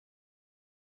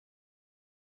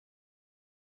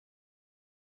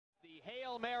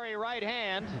Hail Mary right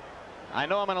hand. I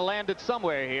know I'm going to land it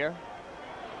somewhere here.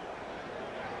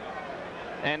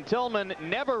 And Tillman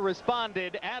never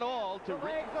responded at all to... The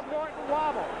legs of Norton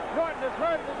wobble. Norton is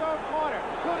hurt in his own corner.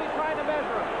 Cooney trying to measure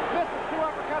him. Misses two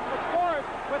uppercuts, but scores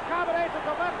with combinations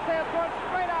of left hands going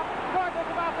straight up. Norton is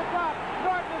about to drop.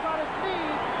 Norton is on his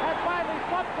knees and finally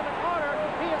slumps to the corner.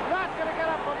 He is not going to get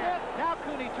up from this. Now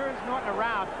Cooney turns Norton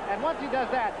around, and once he does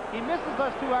that, he misses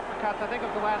those two uppercuts. I think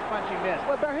it was the last punch he missed.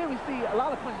 Well, Barry, here we see a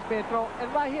lot of punches being thrown, and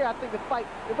right here, I think the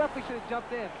referee should have jumped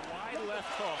in. Wide left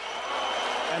hook.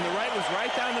 And the right was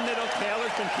right down the middle.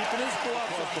 Taylor's been keeping his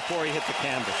gloves off before he hit the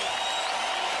canvas.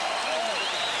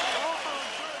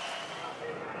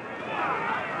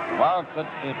 Well,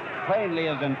 it plainly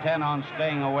is intent on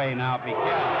staying away now. Be careful.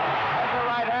 That's the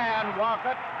right hand,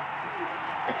 Walcott.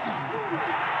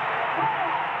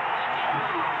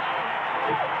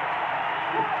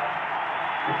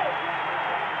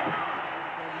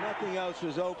 Nothing else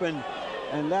was open,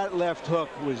 and that left hook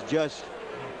was just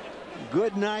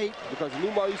good night. Because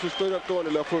Lumar used to straight up throwing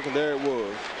the left hook, and there it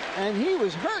was. And he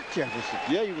was hurt, Jefferson.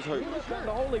 Yeah, he was hurt. He was hurt.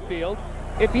 The Holyfield,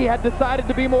 if he had decided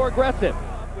to be more aggressive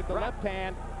with the left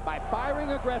hand by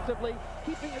firing aggressively,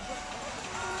 keeping it.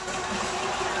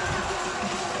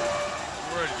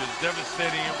 Just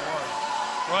devastating it was.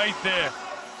 Right there.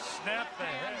 Snap the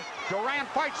head. Durant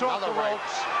fights off the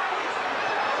ropes.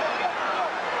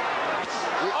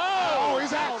 Oh,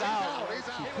 he's out.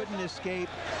 He couldn't escape,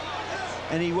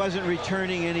 and he wasn't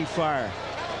returning any fire.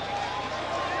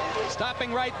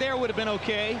 Stopping right there would have been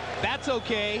okay. That's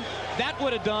okay. That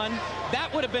would have done.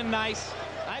 That would have been nice.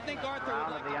 I think Arthur would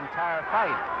like the entire fight.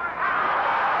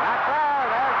 Not there.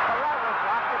 There's Perret was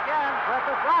blocked again.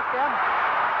 Griffith blocked him.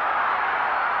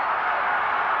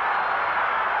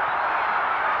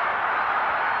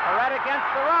 Perret against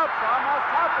the ropes, almost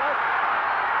helpless.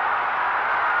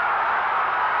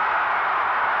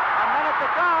 A minute to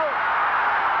go.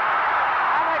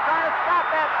 And they're going to stop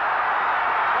it.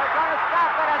 They're going to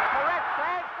stop it as Perret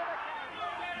saves to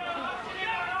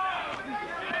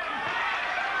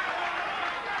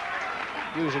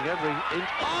the using every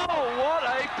inch. Oh, what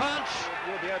a punch!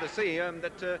 You'll be able to see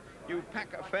that you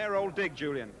pack a fair old dig,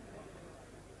 Julian.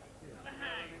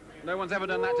 No one's ever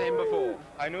done that to him before.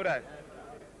 I know that.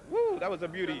 Woo, that was a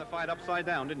beauty. Turned the fight upside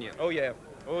down, didn't you? Oh, yeah.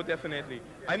 Oh, definitely.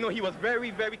 I know he was very,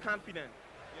 very confident.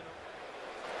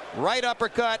 right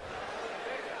uppercut.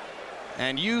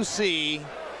 And you see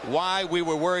why we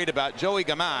were worried about Joey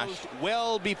Gamache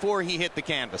well before he hit the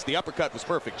canvas. The uppercut was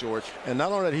perfect, George. And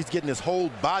not only that, he's getting his whole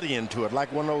body into it,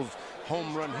 like one of those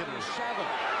home run hitters.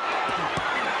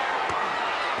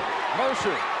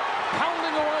 Mercer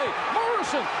pounding away.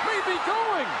 Morrison may be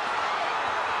going.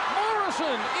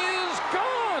 Morrison is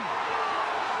gone.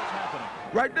 What's happening?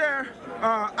 Right there,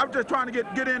 I was just trying to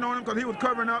get in on him because he was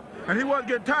covering up, and he was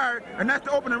getting tired, and that's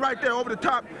the opening right there over the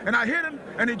top. And I hit him,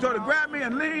 and he tried to grab me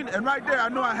and lean, and right there I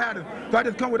know I had him. So I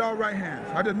just come with all right hands.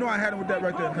 I just know I had him with that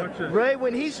right there. Ray,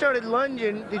 when he started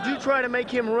lunging, did you try to make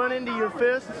him run into your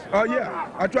fists? Yeah.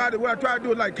 I tried to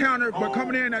do it like counter, but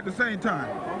coming in at the same time.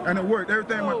 And it worked.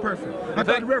 Everything went perfect. I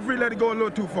thought the referee let it go a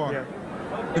little too far. Yeah.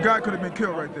 The guy could have been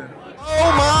killed right there.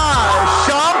 Oh my!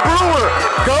 Sean Brewer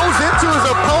goes into his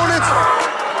opponent's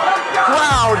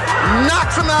crowd,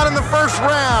 knocks him out in the first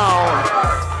round.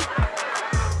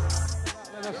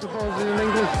 And I suppose in an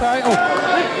English title.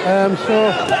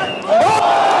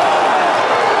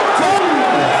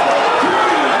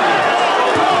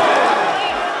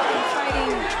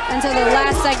 Fighting until the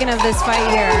last second of this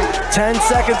fight here. 10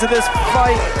 seconds of this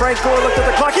fight. Frank Gore looked at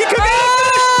the clock. He could be.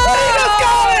 He just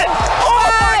got it! Oh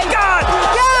my God!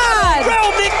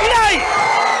 Gerald McKnight!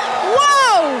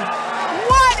 Whoa!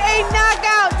 What a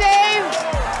knockout, Dave!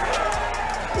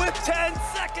 With 10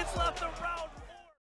 seconds left, the round.